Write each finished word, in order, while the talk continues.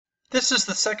This is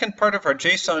the second part of our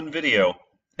JSON video.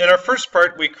 In our first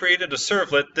part, we created a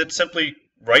servlet that simply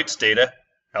writes data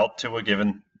out to a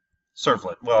given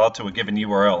servlet, well, out to a given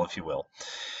URL, if you will.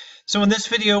 So in this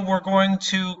video, we're going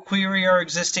to query our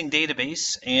existing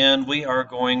database, and we are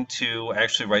going to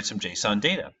actually write some JSON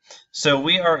data. So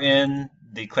we are in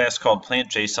the class called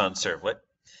plant.JSON_servlet,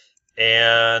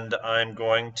 and I'm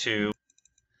going to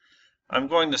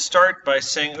start by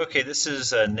saying, okay, this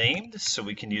is named, so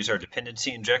we can use our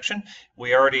dependency injection.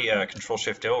 We already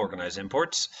Control-Shift-O, organize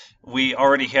imports. We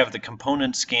already have the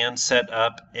component scan set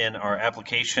up in our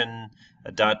application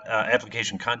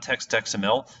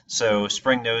context.xml, so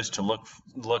Spring knows to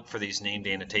look for these named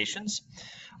annotations.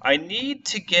 I need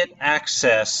to get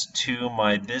access to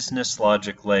my business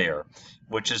logic layer,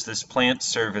 which is this plant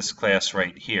service class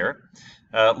right here.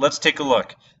 Let's take a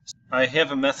look. I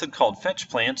have a method called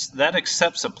fetchPlants that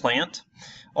accepts a plant.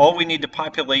 All we need to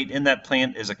populate in that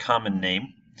plant is a common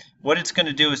name. What it's going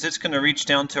to do is it's going to reach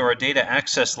down to our data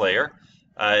access layer.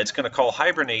 It's going to call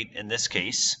hibernate in this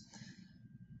case.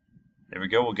 There we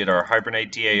go, we'll get our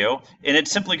hibernate DAO, and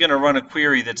it's simply going to run a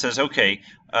query that says, okay,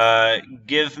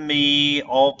 give me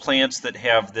all plants that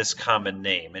have this common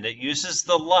name. And it uses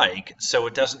the like, so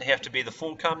it doesn't have to be the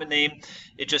full common name,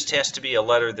 it just has to be a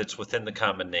letter that's within the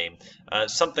common name.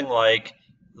 Something like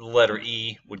the letter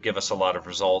E would give us a lot of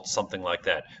results, something like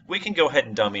that. We can go ahead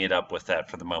and dummy it up with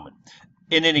that for the moment.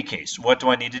 In any case, what do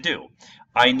I need to do?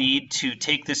 I need to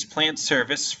take this plant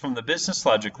service from the business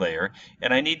logic layer,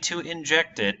 and I need to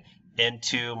inject it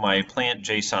into my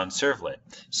plant.JSON_servlet.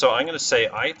 So I'm going to say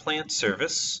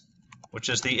iPlantService, which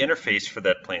is the interface for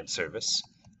that plant service,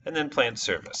 and then plant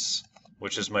service,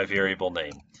 which is my variable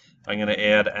name. I'm going to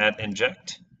add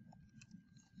 @inject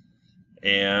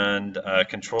and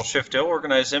Control-Shift-O,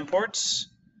 organize imports.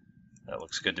 That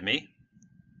looks good to me.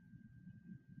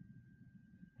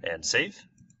 And save.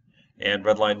 And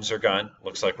red lines are gone.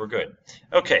 Looks like we're good.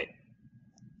 Okay.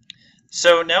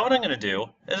 So now what I'm going to do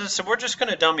is, so we're just going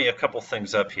to dummy a couple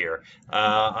things up here.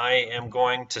 I am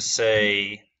going to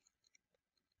say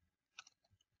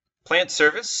plant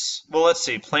service. Well, let's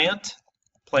see, plant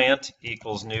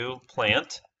equals new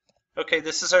plant. Okay,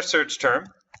 this is our search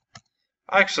term.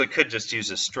 I actually could just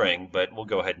use a string, but we'll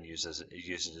go ahead and use it as it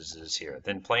is here.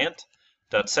 Then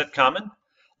plant.setCommon.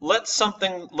 Let's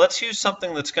use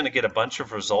something that's going to get a bunch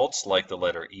of results, like the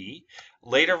letter E.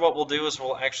 Later what we'll do is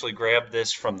we'll actually grab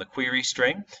this from the query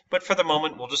string, but for the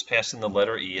moment we'll just pass in the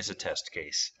letter E as a test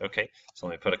case. Okay, so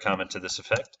let me put a comment to this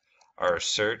effect. Our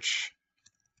search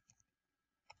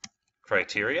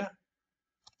criteria.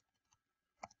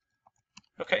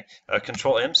 Okay,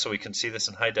 Control M so we can see this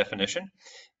in high definition.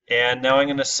 And now I'm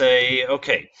going to say,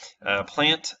 okay,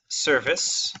 plant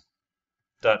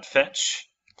service.fetch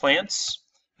plants.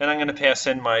 And I'm going to pass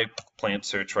in my plant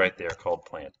search right there called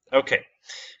plant. Okay,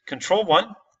 Control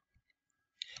 1,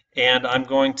 and I'm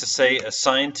going to say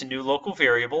assign to new local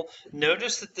variable.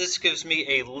 Notice that this gives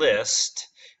me a list,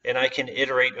 and I can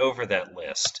iterate over that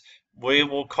list. We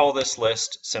will call this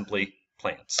list simply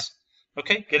plants.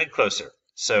 Okay, getting closer.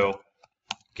 So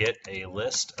get a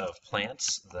list of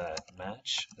plants that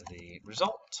match the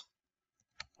result.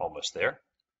 Almost there.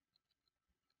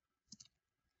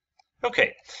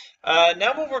 Okay,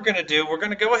 now what we're going to do, we're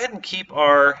going to go ahead and keep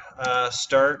our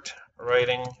start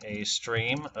writing a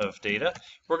stream of data.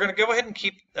 We're going to go ahead and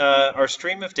keep our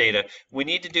stream of data. We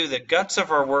need to do the guts of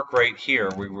our work right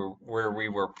here where we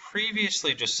were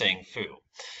previously just saying foo.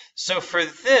 So for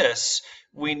this,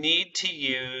 we need to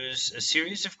use a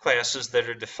series of classes that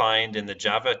are defined in the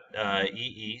Java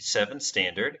EE7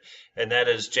 standard, and that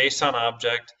is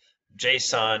JsonObject,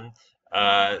 JSON,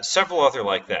 several other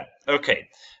like that. Okay.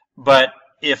 But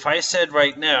if I said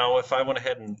right now, if I went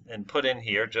ahead and put in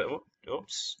here,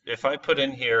 if I put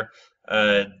in here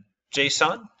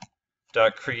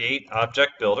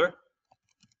JSON.createObjectBuilder,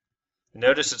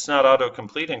 notice it's not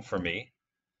auto-completing for me,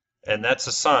 and that's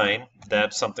a sign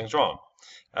that something's wrong.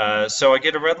 So I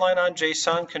get a red line on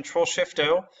JSON,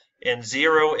 Control-Shift-O, and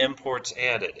 0 imports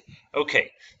added.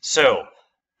 Okay, so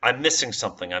I'm missing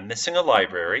something. I'm missing a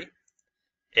library.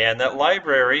 And that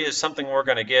library is something we're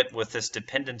going to get with this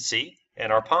dependency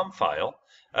in our POM file.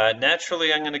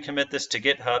 Naturally, I'm going to commit this to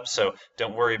GitHub, so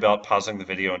don't worry about pausing the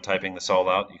video and typing this all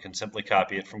out. You can simply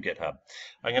copy it from GitHub.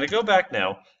 I'm going to go back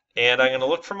now, and I'm going to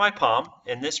look for my POM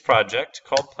in this project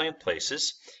called Plant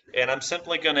Places, and I'm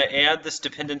simply going to add this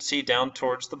dependency down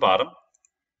towards the bottom,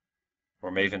 where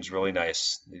Maven's really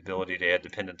nice, the ability to add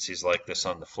dependencies like this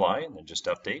on the fly, and then just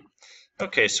update.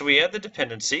 Okay, so we add the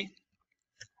dependency.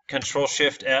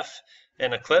 Control-Shift-F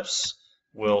in Eclipse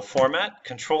will format.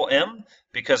 Control-M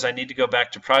because I need to go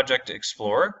back to Project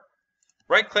Explorer.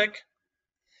 Right-click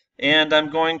And I'm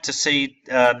going to say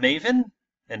Maven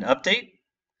and update.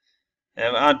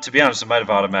 To be honest, it might have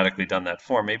automatically done that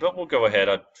for me, but we'll go ahead.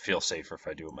 I'd feel safer if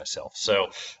I do it myself. So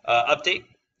update,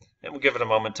 and we'll give it a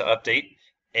moment to update.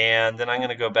 And then I'm going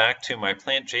to go back to my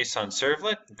plant JSON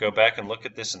servlet, go back and look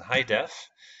at this in high def.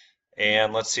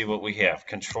 And let's see what we have.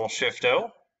 Control-Shift-O.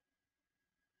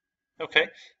 Okay,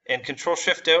 and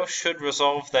Control-Shift-O should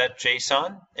resolve that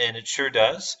JSON, and it sure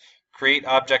does. Create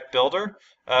object builder.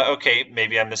 Okay,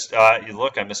 maybe I missed.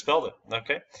 Look, I misspelled it.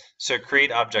 Okay, so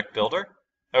create object builder.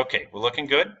 Okay, we're looking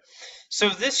good. So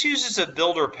this uses a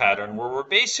builder pattern where we're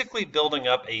basically building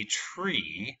up a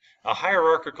tree, a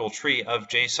hierarchical tree of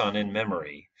JSON in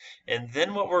memory. And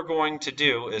then what we're going to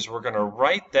do is we're going to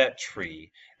write that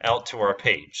tree out to our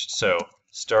page. So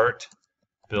start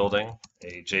building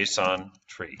a JSON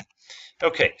tree.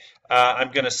 Okay,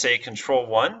 I'm going to say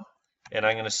Control-1, and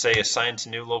I'm going to say assign to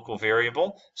new local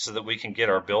variable so that we can get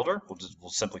our builder. We'll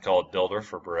simply call it builder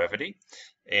for brevity,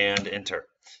 and enter.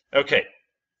 Okay.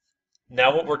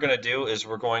 Now what we're going to do is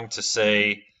we're going to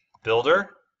say builder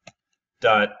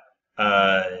dot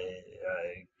no,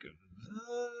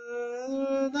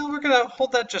 we're going to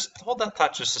hold that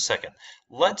thought just a second.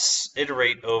 Let's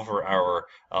iterate over our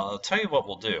I'll tell you what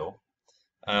we'll do.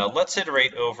 Let's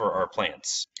iterate over our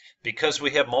plants. Because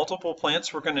we have multiple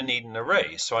plants, we're going to need an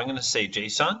array. So I'm going to say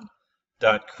JSON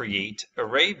dot create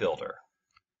array builder.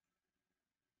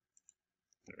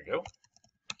 There we go.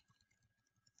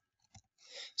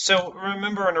 So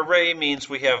remember, an array means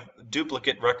we have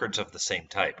duplicate records of the same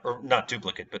type, or not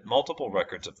duplicate, but multiple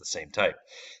records of the same type.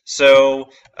 So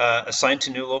assign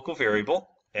to new local variable,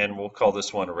 and we'll call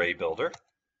this one array builder.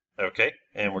 Okay,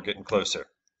 and we're getting closer.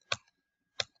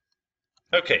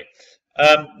 Okay,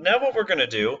 now what we're going to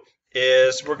do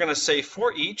is we're going to say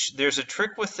for each, there's a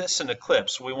trick with this in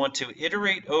Eclipse. We want to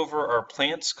iterate over our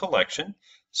plants collection.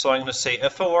 So I'm going to say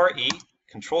FORE,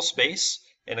 control space,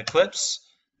 in Eclipse.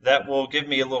 That will give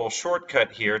me a little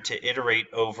shortcut here to iterate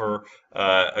over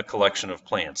a collection of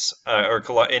plants, or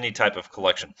any type of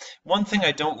collection. One thing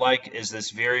I don't like is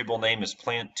this variable name is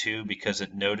plant2 because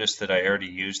it noticed that I already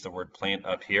used the word plant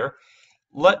up here.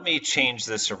 Let me change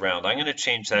this around. I'm going to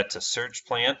change that to search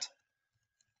plant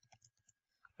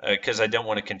because I don't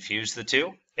want to confuse the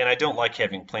two. And I don't like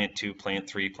having plant2,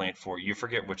 plant3, plant4. You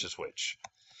forget which is which.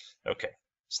 Okay,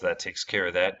 so that takes care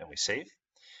of that, and we save.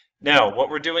 Now, what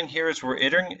we're doing here is we're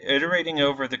iterating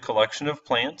over the collection of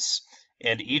plants,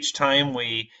 and each time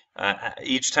we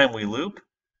loop,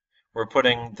 we're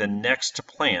putting the next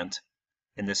plant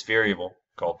in this variable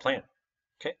called plant.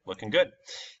 Okay, looking good.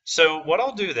 So what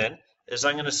I'll do then is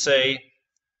I'm going to say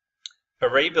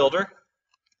array builder.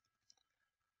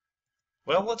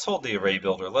 Well, let's hold the array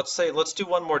builder. Let's do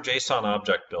one more JSON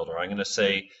object builder. I'm going to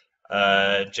say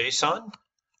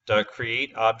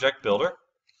JSON.create object builder.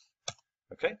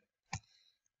 Okay.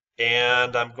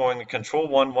 And I'm going to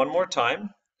Control-1 one more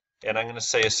time, and I'm going to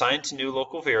say assign to new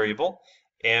local variable,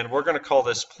 and we're going to call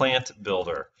this plant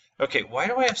builder. Okay, why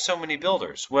do I have so many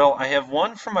builders? Well, I have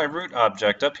one for my root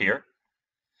object up here.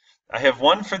 I have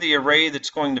one for the array that's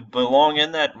going to belong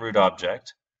in that root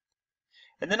object.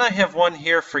 And then I have one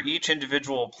here for each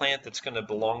individual plant that's going to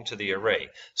belong to the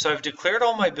array. So I've declared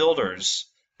all my builders,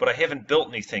 but I haven't built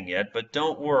anything yet. But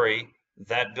don't worry,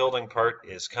 that building part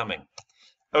is coming.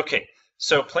 Okay.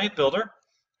 So plant builder,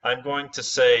 I'm going to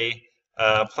say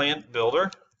plant builder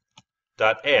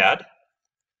dot add,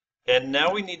 and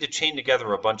now we need to chain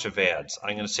together a bunch of adds.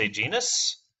 I'm going to say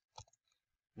genus.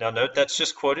 Now note that's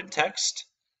just quoted text,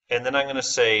 and then I'm going to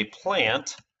say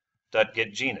plant dot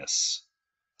get genus.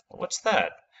 What's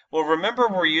that? Well, remember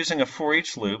we're using a for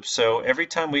each loop, so every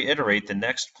time we iterate, the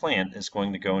next plant is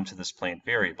going to go into this plant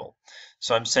variable.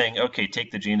 So I'm saying, okay, take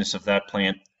the genus of that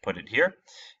plant, put it here.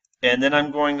 And then I'm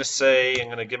going to say, I'm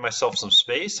going to give myself some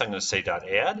space. I'm going to say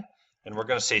 .add, and we're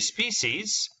going to say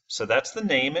species. So that's the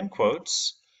name in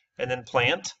quotes, and then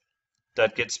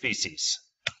plant.getSpecies.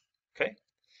 Okay.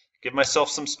 Give myself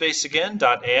some space again.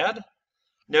 .add.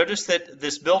 Notice that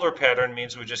this builder pattern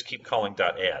means we just keep calling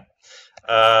 .add.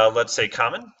 Let's say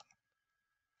common.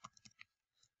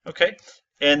 Okay.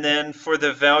 And then for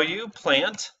the value,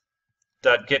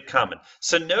 plant.getCommon.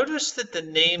 So notice that the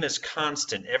name is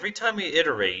constant. Every time we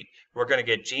iterate, we're going to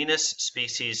get genus,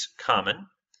 species, common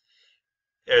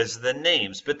as the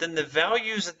names. But then the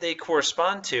values that they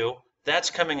correspond to, that's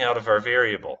coming out of our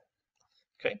variable.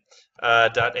 Okay.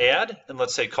 .add, and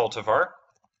let's say cultivar.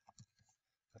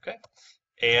 Okay.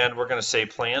 And we're going to say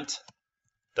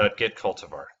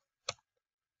plant.getCultivar.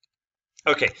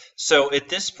 Okay, so at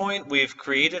this point, we've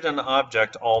created an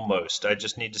object almost. I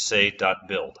just need to say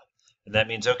 .build. And that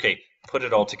means, okay, put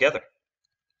it all together.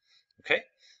 Okay,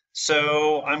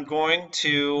 So I'm going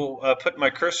to put my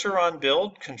cursor on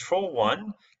build, Control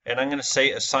 1, and I'm going to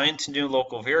say assign to new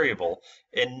local variable.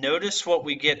 And notice what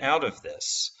we get out of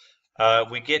this.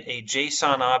 We get a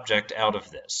JSON object out of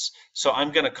this. So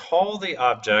I'm going to call the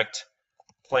object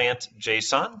plant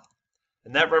JSON,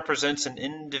 and that represents an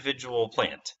individual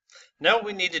plant. Now what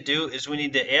we need to do is we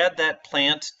need to add that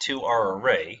plant to our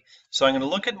array. So I'm going to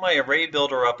look at my array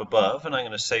builder up above, and I'm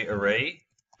going to say array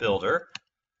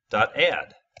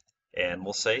builder.add. And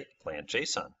we'll say plant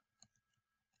JSON.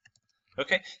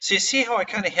 Okay, so you see how I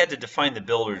kind of had to define the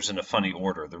builders in a funny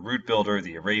order: the root builder,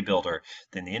 the array builder,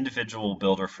 then the individual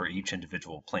builder for each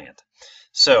individual plant.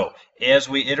 So as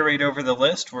we iterate over the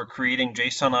list, we're creating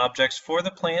JSON objects for the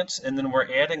plants, and then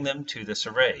we're adding them to this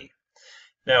array.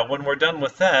 Now when we're done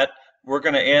with that, we're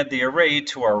going to add the array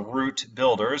to our root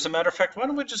builder. As a matter of fact, why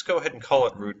don't we just go ahead and call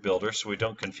it root builder so we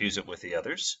don't confuse it with the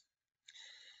others.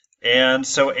 And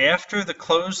so after the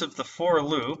close of the for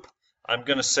loop, I'm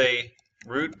going to say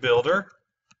root builder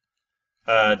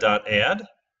dot add,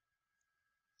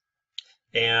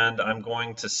 and I'm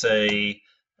going to say,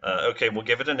 okay, we'll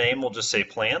give it a name. We'll just say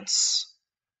plants,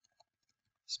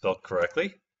 spelled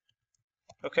correctly.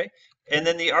 Okay, and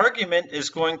then the argument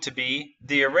is going to be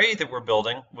the array that we're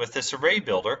building with this array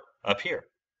builder up here.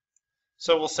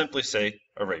 So we'll simply say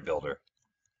array builder.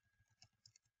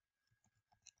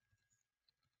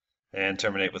 And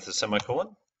terminate with a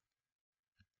semicolon,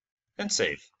 and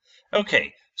save.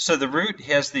 Okay, so the root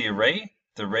has the array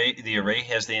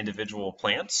has the individual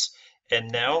plants, and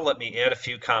now let me add a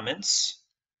few comments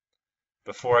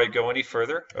before I go any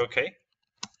further. Okay,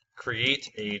 create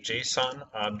a JSON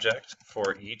object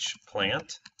for each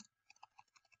plant.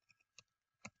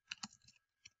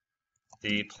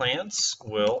 The plants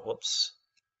will,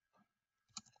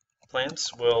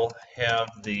 plants will have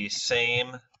the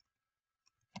same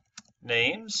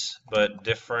names but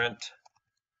different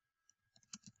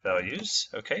values.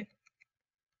 Okay.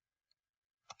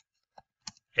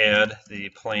 Add the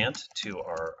plant to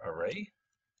our array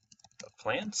of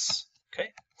plants.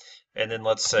 Okay. And then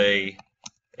let's say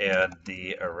add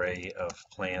the array of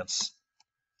plants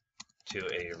to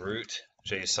a root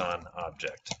JSON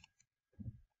object.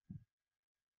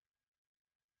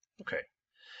 Okay.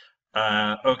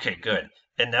 Okay, good.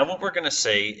 And now what we're going to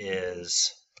say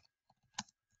is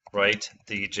write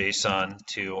the JSON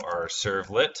to our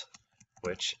servlet,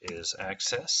 which is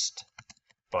accessed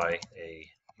by a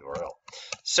URL.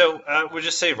 So we'll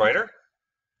just say writer.print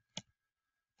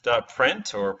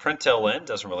or println,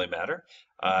 doesn't really matter.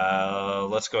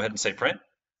 Let's go ahead and say print.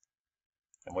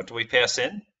 And what do we pass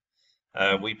in?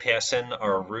 We pass in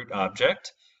our root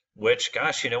object, which,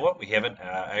 gosh, you know what? We haven't,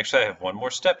 actually I have one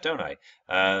more step, don't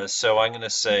I? So I'm going to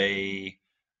say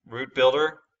root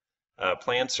builder,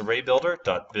 plants array builder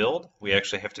dot build. We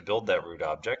actually have to build that root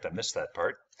object. I missed that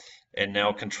part. And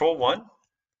now Control 1,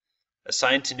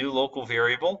 assign to new local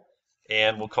variable,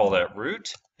 and we'll call that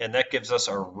root, and that gives us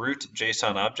our root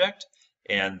JSON object,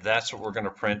 and that's what we're going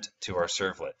to print to our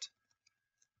servlet.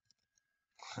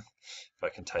 If I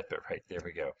can type it right, there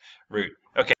we go, root.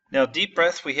 Okay, now deep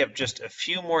breath, we have just a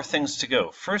few more things to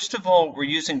go. First of all, we're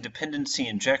using dependency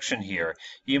injection here.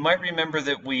 You might remember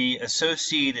that we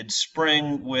associated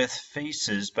Spring with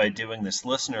faces by doing this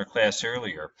listener class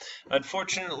earlier.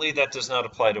 Unfortunately, that does not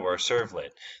apply to our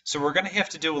servlet. So we're going to have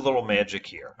to do a little magic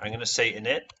here. I'm going to say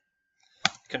init,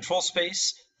 control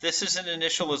space. This is an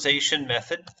initialization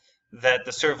method that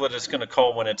the servlet is going to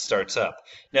call when it starts up.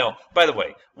 Now, by the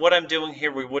way, what I'm doing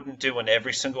here we wouldn't do in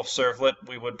every single servlet.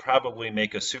 We would probably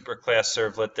make a superclass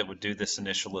servlet that would do this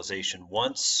initialization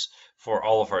once for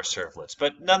all of our servlets.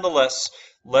 But nonetheless,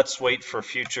 let's wait for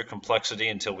future complexity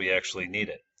until we actually need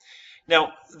it.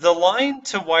 Now, the line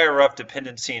to wire up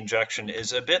dependency injection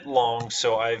is a bit long,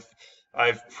 so I've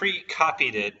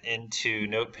pre-copied it into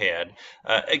Notepad.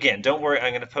 Again, don't worry,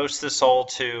 I'm going to post this all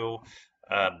to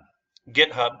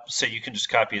GitHub, so you can just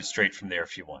copy it straight from there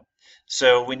if you want.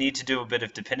 So we need to do a bit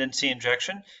of dependency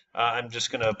injection. I'm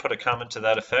just going to put a comment to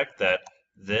that effect that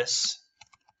this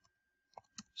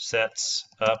sets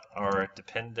up our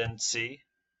dependency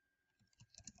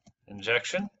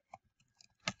injection.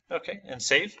 Okay, and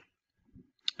save.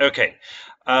 Okay,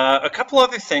 a couple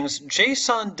other things.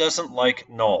 JSON doesn't like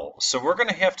null, so we're going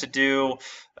to have to do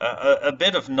a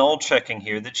bit of null checking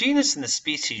here. The genus and the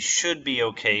species should be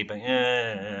okay, but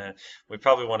we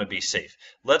probably want to be safe.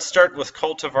 Let's start with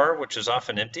cultivar, which is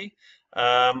often empty.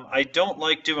 I don't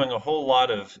like doing a whole lot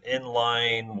of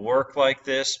inline work like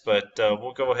this, but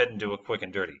we'll go ahead and do a quick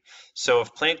and dirty. So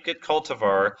if plant get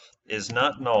cultivar is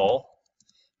not null,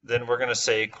 then we're going to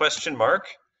say question mark,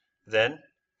 then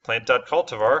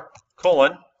plant.cultivar, :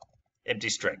 empty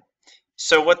string.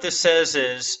 So what this says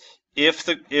is if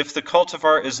the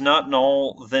cultivar is not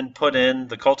null, then put in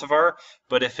the cultivar,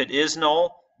 but if it is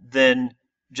null, then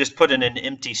just put in an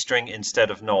empty string instead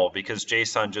of null, because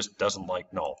JSON just doesn't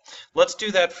like null. Let's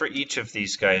do that for each of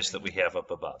these guys that we have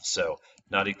up above. So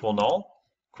not equal null,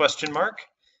 question mark.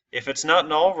 If it's not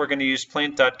null, we're going to use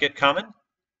plant.getCommon.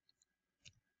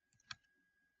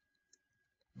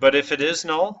 But if it is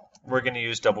null, we're going to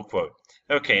use double quote.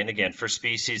 Okay, and again, for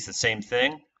species, the same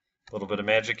thing. A little bit of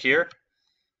magic here.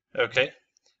 Okay.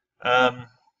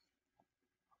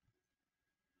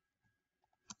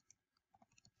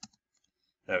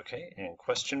 Okay, and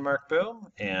question mark,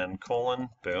 boom, and colon,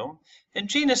 boom. And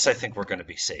genus, I think we're going to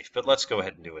be safe, but let's go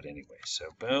ahead and do it anyway. So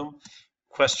boom,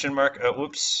 question mark, oh,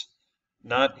 whoops,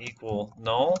 not equal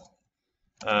null,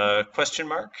 question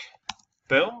mark,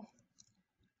 boom,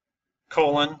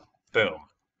 colon, boom,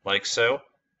 like so,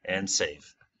 and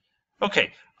save.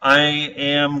 Okay, I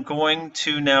am going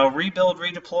to now rebuild,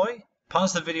 redeploy,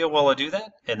 pause the video while I do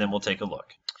that, and then we'll take a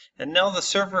look. And now the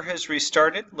server has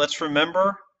restarted. Let's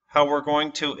remember how we're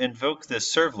going to invoke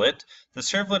this servlet. The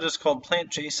servlet is called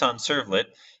plant.json servlet,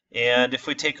 and if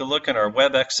we take a look in our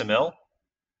web XML,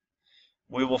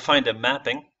 we will find a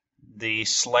mapping. The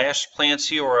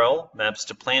 /plants URL maps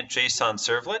to plant.json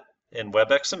servlet in web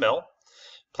XML.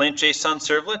 Plant.json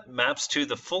servlet maps to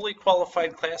the fully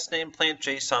qualified class name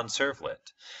plant.json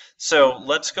servlet. So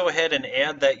let's go ahead and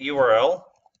add that URL,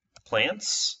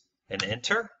 plants, and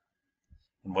enter.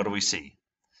 And what do we see?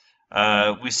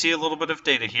 We see a little bit of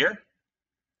data here.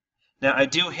 Now I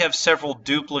do have several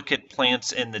duplicate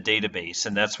plants in the database,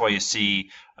 and that's why you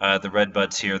see the red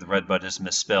buds here. The red bud is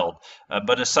misspelled.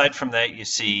 But aside from that, you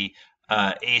see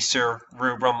Acer,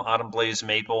 rubrum, autumn blaze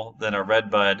maple, then a red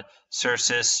bud,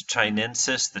 Cercis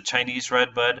chinensis, the Chinese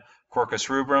red bud, Quercus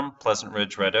rubrum, Pleasant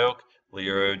Ridge red oak,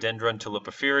 Liriodendron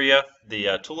tulipiferia,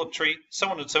 the tulip tree, so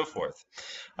on and so forth.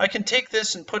 I can take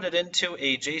this and put it into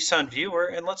a JSON viewer,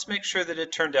 and let's make sure that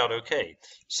it turned out okay.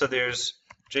 So there's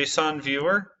JSON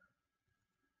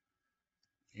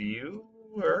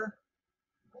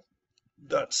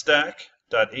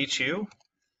viewer.stack.hu,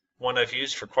 one I've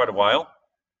used for quite a while.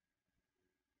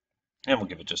 And we'll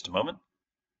give it just a moment.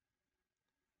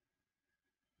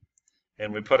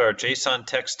 And we put our JSON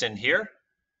text in here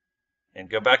and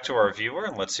go back to our viewer,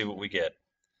 and let's see what we get.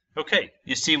 Okay,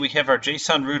 you see we have our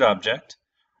JSON root object,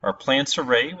 our plants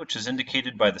array, which is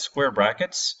indicated by the square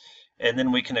brackets, and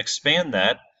then we can expand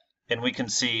that, and we can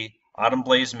see autumn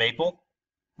blaze maple,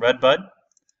 red bud,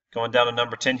 going down to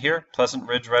number 10 here, Pleasant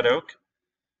Ridge red oak,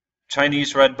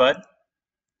 Chinese red bud,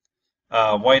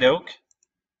 white oak,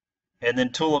 and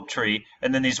then tulip tree,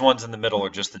 and then these ones in the middle are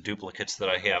just the duplicates that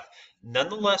I have.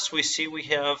 Nonetheless, we see we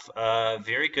have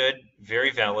very good, very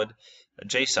valid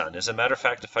JSON. As a matter of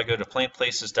fact, if I go to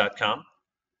plantplaces.com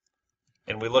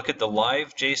and we look at the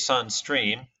live JSON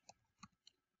stream,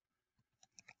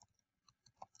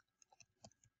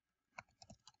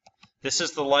 this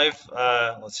is the live,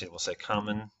 let's see, we'll say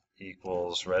common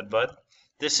equals red bud.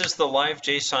 This is the live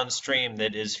JSON stream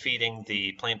that is feeding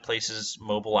the Plant Places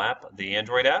mobile app, the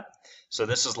Android app. So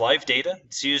this is live data.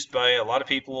 It's used by a lot of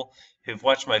people who've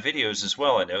watched my videos as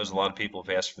well. I know a lot of people have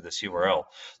asked for this URL.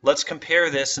 Let's compare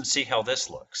this and see how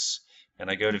this looks. And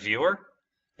I go to Viewer,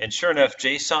 and sure enough,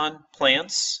 JSON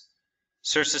plants,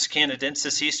 Cercis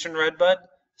canadensis eastern redbud,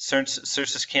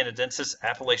 Cercis canadensis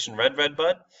Appalachian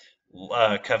redbud,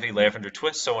 Covey lavender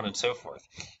twist, so on and so forth.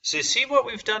 So you see what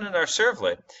we've done in our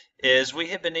servlet is we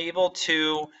have been able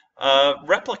to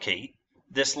replicate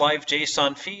this live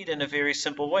JSON feed in a very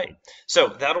simple way. So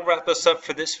that'll wrap us up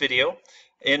for this video.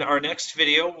 In our next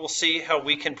video, we'll see how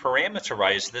we can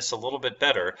parameterize this a little bit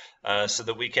better so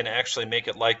that we can actually make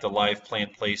it like the live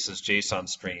Plant Places JSON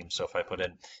stream. So if I put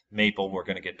in maple, we're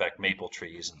going to get back maple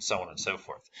trees and so on and so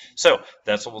forth. So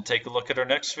that's what we'll take a look at our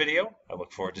next video. I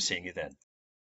look forward to seeing you then.